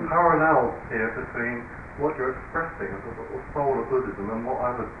 The parallels here between what you're expressing as a sort of soul of Buddhism and what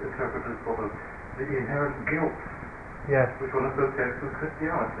I would interpret as sort of the inherent guilt, yes, which one associates with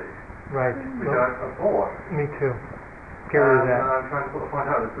Christianity, right? Which I abhor. Me too. Get rid of that. I'm trying to find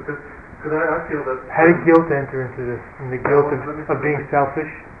out this because I feel that. How did guilt enter into this? And the guilt of being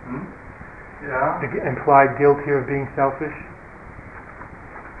selfish? Yeah. The implied guilt here of being selfish?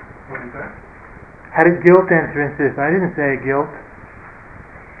 What did you say? How did guilt enter into this? I didn't say guilt.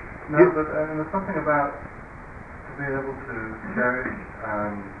 No, but there's something about to be able to cherish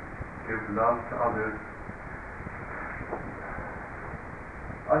and give love to others.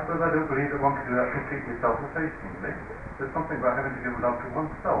 I suppose I don't believe that one can do that completely self-effacingly. There's something about having to give love to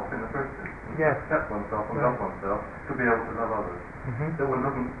oneself in the first instance. Yes. Accept oneself and love oneself to be able to love others. Mm-hmm. That one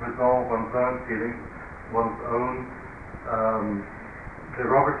doesn't resolve one's own feelings, one's own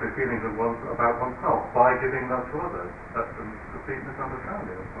derogatory feelings about oneself by giving love to others. That's a complete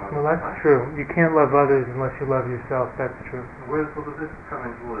misunderstanding. Well, that's true. You can't love others unless you love yourself. That's true. Where does this come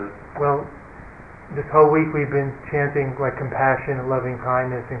into this? Well, this whole week we've been chanting like compassion and loving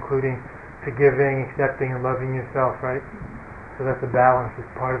kindness, including forgiving, accepting, and loving yourself, right? So that's a balance. It's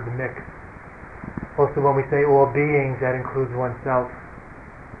part of the mix. Also, when we say all beings, that includes oneself,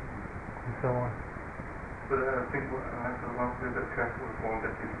 and so on. But I think one has to be a bit careful before one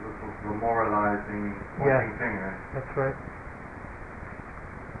gets into the sort of memorializing, wanting thing. That's right.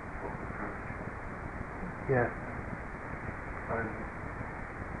 Yes.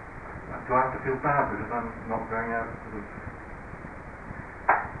 Do I have to feel bad because I'm not going out sort of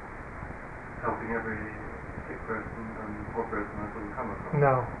helping every sick person and poor person I sort of come across?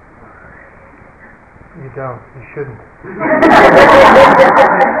 No. You don't. You shouldn't.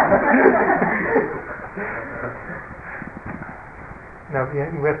 No,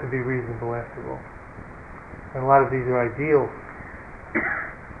 we have to be reasonable after all. And a lot of these are ideals.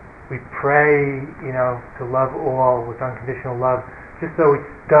 We pray, to love all with unconditional love, just so we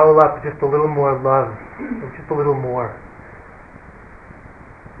dole up just a little more love, just a little more.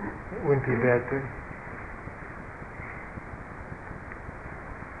 It wouldn't be a bad thing.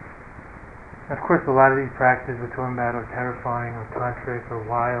 Of course, a lot of these practices we're talking about are terrifying or tantric or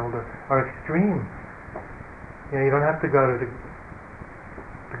wild or extreme. You don't have to go to the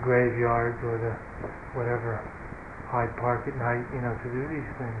graveyards or the whatever Hyde Park at night, to do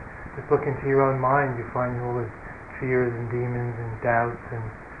these things. Just look into your own mind. You find all these fears and demons and doubts and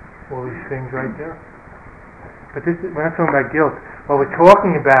all these things right there. But we're not talking about guilt. What we're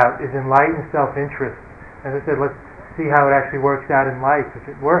talking about is enlightened self-interest. As I said, let's see how it actually works out in life. If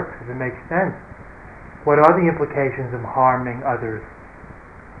it works, if it makes sense. What are the implications of harming others?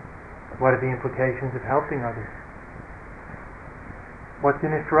 What are the implications of helping others? What's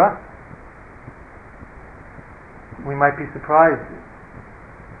in it for us? We might be surprised.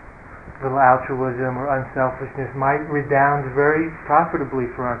 A little altruism or unselfishness might redound very profitably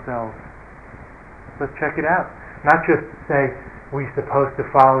for ourselves. Let's check it out. Not just say we're supposed to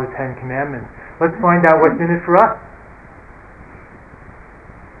follow the 10 Commandments. Let's find out what's in it for us.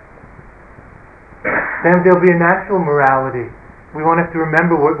 Then there'll be a natural morality. We won't have to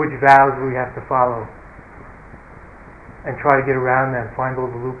remember which vows we have to follow and try to get around them, find all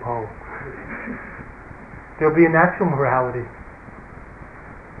the loopholes. There'll be a natural morality.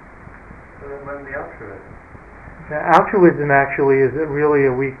 So then when the altruism? Now, altruism actually is really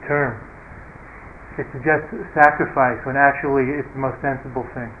a weak term. It suggests sacrifice when actually it's the most sensible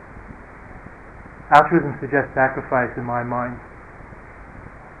thing. Altruism suggests sacrifice in my mind.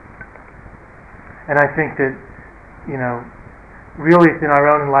 And I think that, really it's in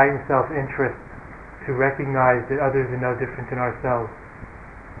our own enlightened self-interest to recognize that others are no different than ourselves.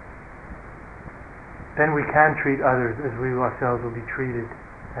 Then we can treat others as we ourselves will be treated,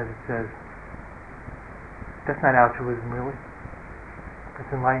 as it says. That's not altruism, really.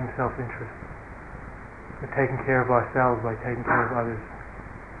 It's enlightened self-interest. We're taking care of ourselves by taking care of others.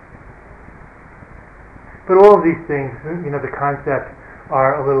 But all of these things, the concepts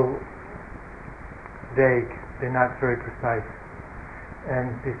are a little vague. They're not very precise.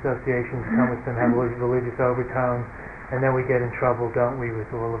 And the associations come with them, have religious overtones, and then we get in trouble, don't we, with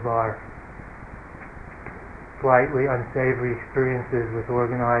all of our slightly unsavory experiences with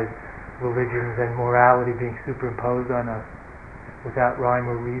organized religions and morality being superimposed on us without rhyme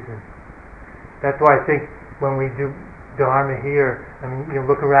or reason. That's why I think when we do Dharma here,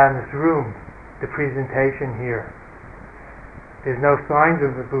 look around this room, the presentation here, there's no signs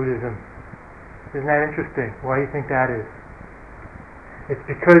of Buddhism. Isn't that interesting? Why do you think that is? It's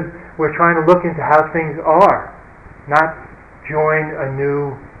because we're trying to look into how things are, not join a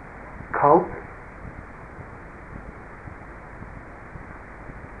new cult.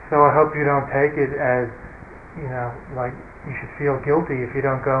 So I hope you don't take it as, like you should feel guilty if you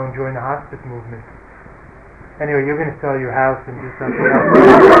don't go and join the hospice movement. Anyway, you're going to sell your house and do something else.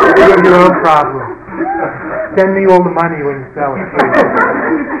 You have your own problem. Send me all the money when you sell it, please.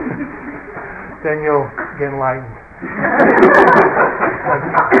 Then you'll get enlightened.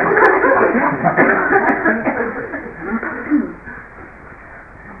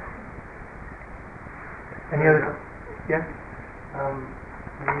 Any other? Yes?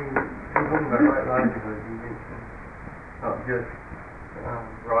 You talking about right livelihood, you mentioned not just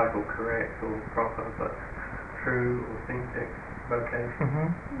right or correct or proper, but true, authentic vocation.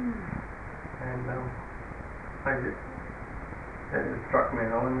 Mm-hmm. And it struck me,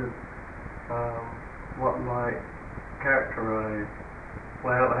 I wondered what might characterize,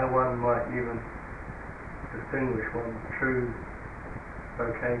 how one might even distinguish one's true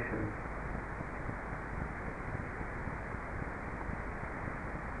vocation.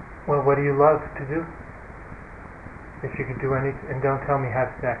 Well, what do you love to do? If you could do anything, and don't tell me have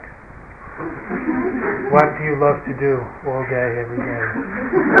sex. What do you love to do all day, every day?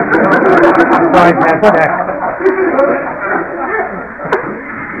 Besides have sex.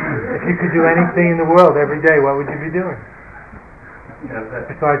 If you could do anything in the world every day, what would you be doing?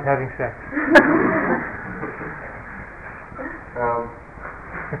 Besides having sex.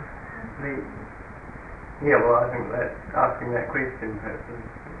 I think that asking that question perhaps is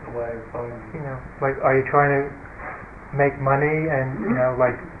a way of finding. Like, are you trying to make money and,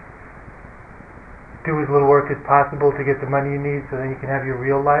 do as little work as possible to get the money you need so then you can have your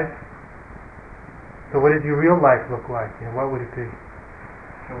real life? So what does your real life look like? What would it be?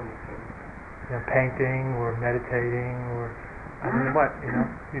 Painting or meditating or I don't know what,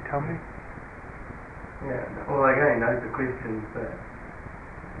 you tell me? Yeah, well again, those are questions that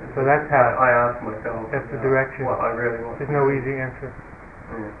so that's how I ask myself. That's the direction. What I really want. There's no easy answer.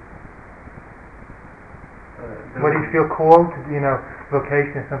 Yeah. What do you feel called to?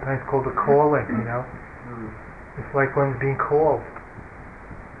 Vocation is sometimes called a calling. It's like one's being called.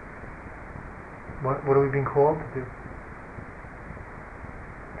 What are we being called to do?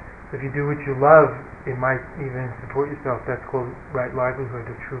 If you do what you love, it might even support yourself. That's called right livelihood,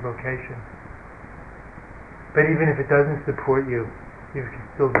 a true vocation. But even if it doesn't support you, you can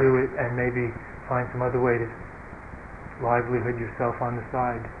still do it and maybe find some other way to livelihood yourself on the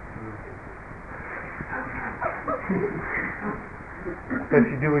side. So if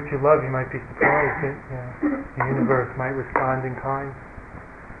you do what you love, you might be surprised that the universe might respond in kind.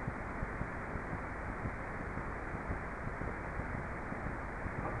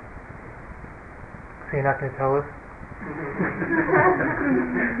 So you're not going to tell us?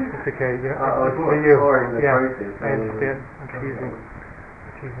 It's okay. I was more you. exploring the Yeah, process. I understand. I'm teasing.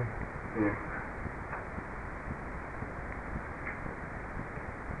 Yeah.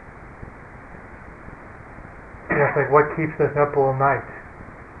 It's like what keeps us up all night.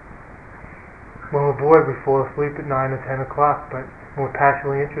 When we're bored, we fall asleep at 9 or 10 o'clock, but when we're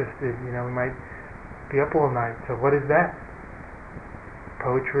passionately interested, we might be up all night. So what is that?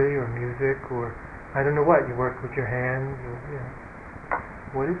 Poetry or music or I don't know what. You work with your hands or,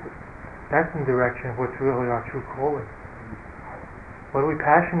 what is it? That's in the direction of what's really our true calling. What are we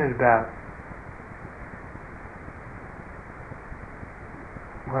passionate about?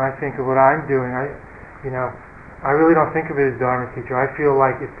 When I think of what I'm doing, I really don't think of it as Dharma teacher. I feel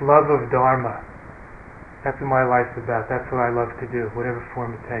like it's love of Dharma. That's what my life's about. That's what I love to do, whatever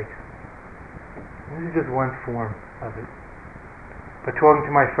form it takes. And this is just one form of it. But talking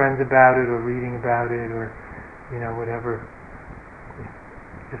to my friends about it, or reading about it, or whatever,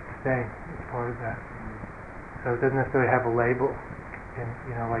 it's just the same. It's part of that. So it doesn't necessarily have a label, and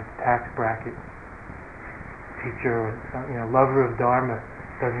like tax bracket teacher or lover of Dharma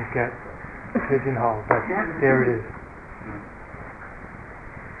doesn't get pigeonholed. But there it is.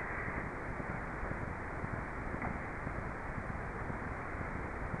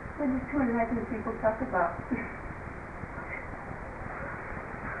 What do 200 people talk about?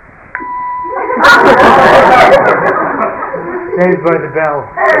 Saved by the bell.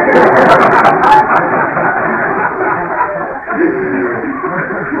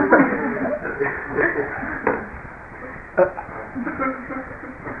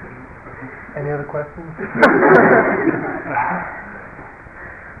 Any other questions?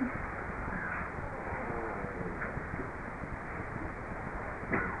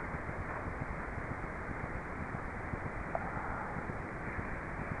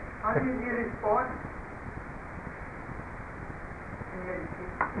 How do you view this sport?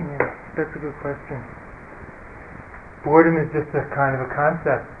 Yeah, that's a good question. Boredom is just a kind of a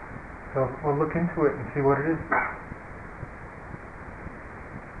concept, so we'll look into it and see what it is.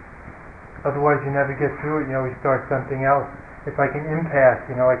 Otherwise, you never get through it. You always start something else. It's like an impasse.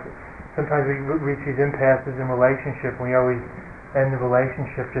 Like sometimes we reach these impasses in relationship, and we always end the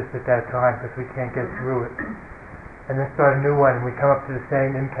relationship just at that time because we can't get through it. And then start a new one, and we come up to the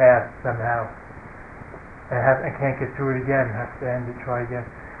same impasse somehow, and can't get through it again. Have to end it, try again.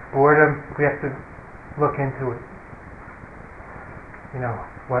 Boredom, we have to look into it.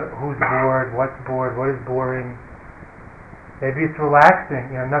 Who's bored? What's bored? What is boring? Maybe it's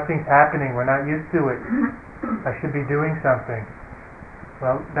relaxing. Nothing's happening. We're not used to it. I should be doing something.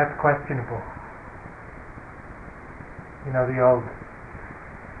 Well, that's questionable. The old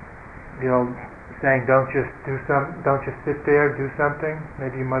saying, don't just sit there, do something.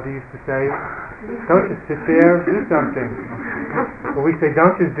 Maybe your mother used to say, don't just sit there, do something. But we say,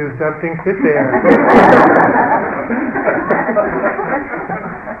 don't just do something, sit there.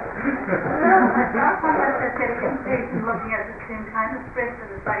 Looking at the same kind of space,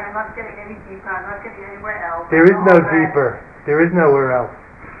 and it's like I'm not getting any deeper, I'm not getting anywhere else. There is no deeper. There is nowhere else.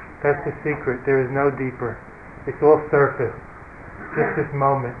 That's the secret. There is no deeper. It's all surface. Just this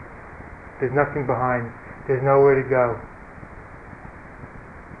moment. There's nothing behind. There's nowhere to go.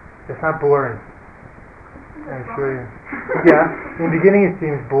 It's not boring. I assure you. Yeah, in the beginning it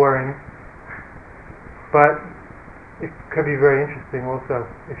seems boring, but it could be very interesting also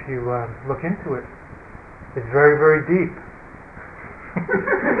if you look into it. It's very, very deep.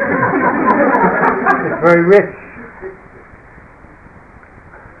 It's very rich.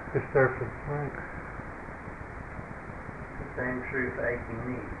 The surface, right? The same true for aching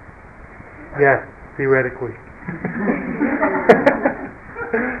knees. Yes, theoretically.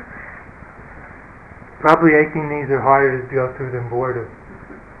 Probably aching knees are harder to go through than boredom.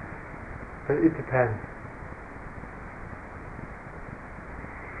 But it depends.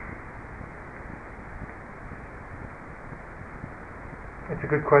 It's a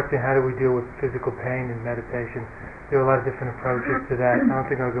good question. How do we deal with physical pain in meditation? There are a lot of different approaches to that. I don't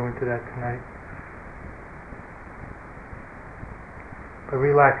think I'll go into that tonight. But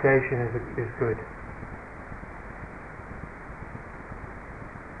relaxation is good.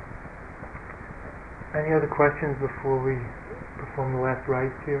 Any other questions before we perform the last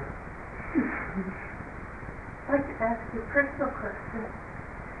rites here? I'd like to ask you a personal question.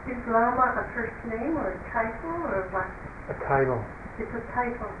 Is Lama a first name or a title or what? A title. It's a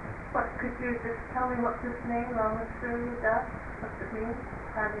title. What, could you just tell me what this name, Lama Surya, does? What's it mean?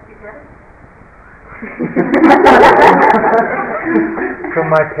 How did you get it? From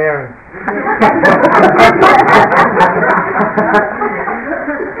my parents.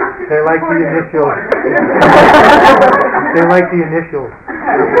 They like the initials. They like the initials.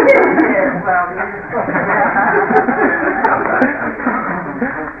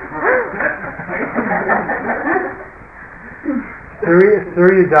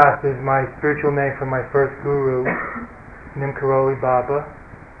 Surya Das is my spiritual name for my first guru, Nimkaroli Baba,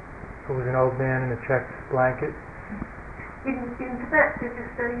 who was an old man in a checked blanket. In Tibet, did you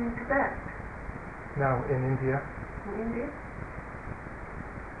study in Tibet? No, in India. In India?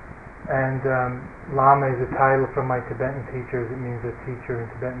 And Lama is a title from my Tibetan teachers. It means a teacher in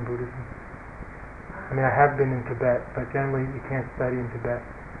Tibetan Buddhism. I mean, I have been in Tibet, but generally you can't study in Tibet,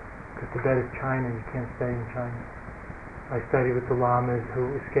 because Tibet is China, you can't study in China. I studied with the Lamas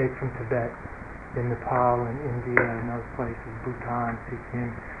who escaped from Tibet in Nepal and India and those places, Bhutan,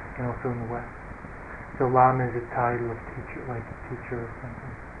 Sikkim, and also in the West. So Lama is a title of teacher, like a teacher or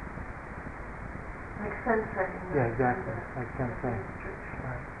something. Like sensei. Yeah, exactly, like sensei.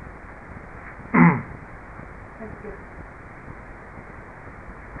 Right. Thank you.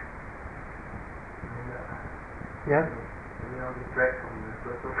 Yes? May I distract from the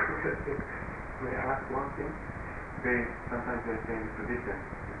first of May I ask one thing? Sometimes they say in the tradition,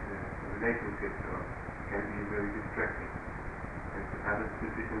 relationships can be very distracting. And other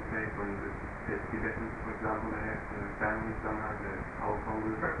traditions say, when the Tibetans, for example, they have family somehow, the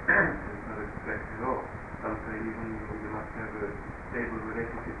householders, and it's not a distraction at all. Some say even you must have a stable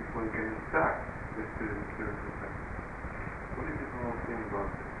relationship before you can start with the spiritual practice. What is this whole thing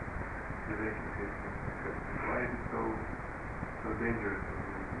about relationships? Why is it so dangerous?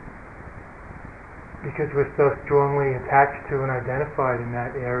 Because we're so strongly attached to and identified in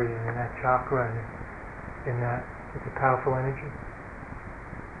that area, in that chakra, and in that, it's a powerful energy.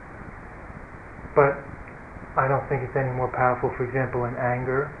 But I don't think it's any more powerful, for example, in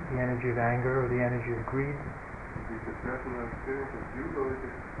anger, the energy of anger, or the energy of greed. Is it a personal experience of you, or is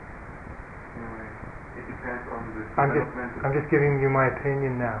it, in a way, it depends on the development? I'm just giving you my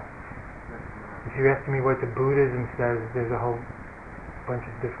opinion now. If you're asking me what the Buddhism says, there's a whole bunch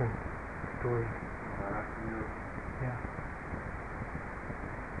of different stories. Yeah.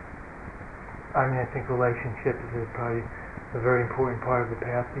 I mean, I think relationships is probably a very important part of the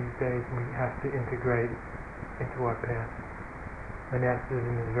path these days, and we have to integrate into our path.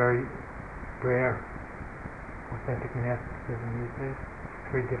 Monasticism is very rare. Authentic monasticism these days. It's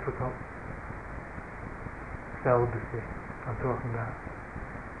very difficult. Celibacy, I'm talking about.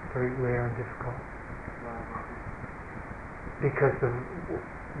 Very rare and difficult. Because of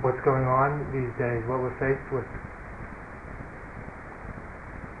what's going on these days, what we're faced with.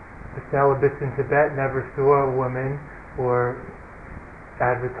 The celibates in Tibet never saw a woman or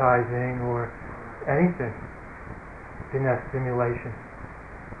advertising or anything. Didn't have stimulation.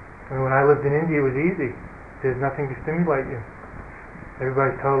 I mean, when I lived in India, it was easy. There's nothing to stimulate you.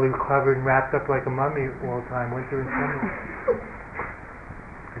 Everybody's totally covered and wrapped up like a mummy all the time, winter and summer,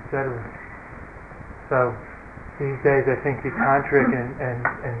 etc. So these days, I think the tantric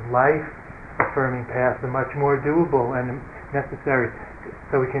and life-affirming paths are much more doable and necessary,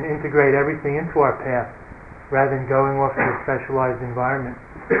 so we can integrate everything into our path rather than going off to a specialized environment.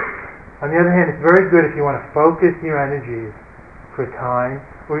 On the other hand, it's very good if you want to focus your energies for a time,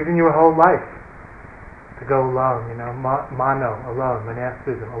 or even your whole life, to go alone, mano, alone,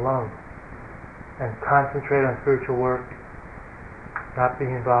 monasticism, alone, and concentrate on spiritual work, not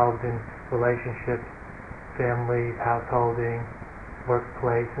being involved in relationships, families, householding,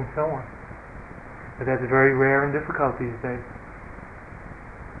 workplace, and so on. But that's very rare and difficult these days,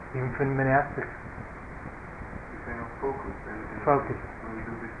 even for the monastics. You say focus. Focus. When we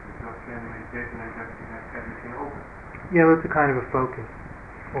do this meditation, and just have everything open. Yeah, that's a kind of a focus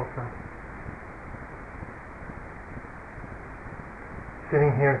also.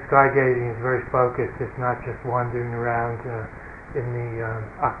 Sitting here and sky gazing is very focused. It's not just wandering around in the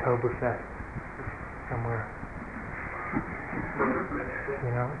Oktoberfest somewhere.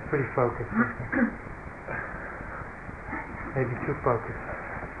 It's pretty focused. Maybe too focused.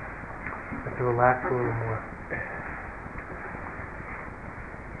 Have to relax a little more.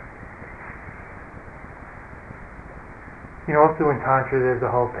 Also in Tantra there's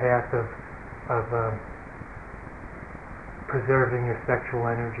a whole path of preserving your sexual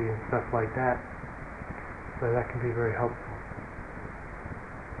energy and stuff like that. So that can be very helpful.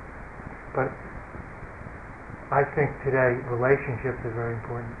 But I think today relationships are very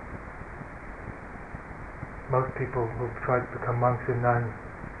important. most people who've tried to become monks or nuns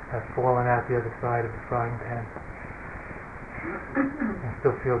have fallen out the other side of the frying pan and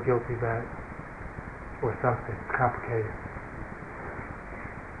still feel guilty about it, or something complicated.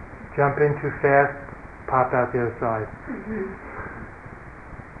 Jump in too fast, pop out the other side.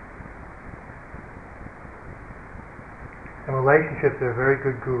 And relationships are a very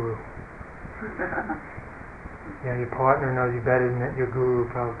good guru. Your partner knows you better than your guru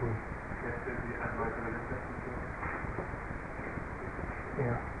probably.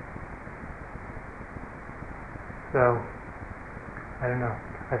 Yeah. So, I don't know.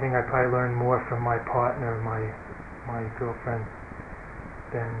 I think I probably learned more from my partner, my girlfriend,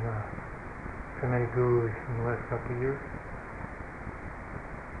 than from any gurus in the last couple of years.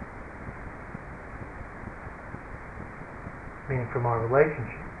 Meaning from our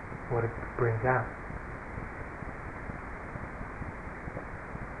relationship, what it brings out.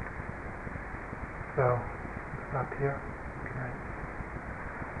 So, stop here.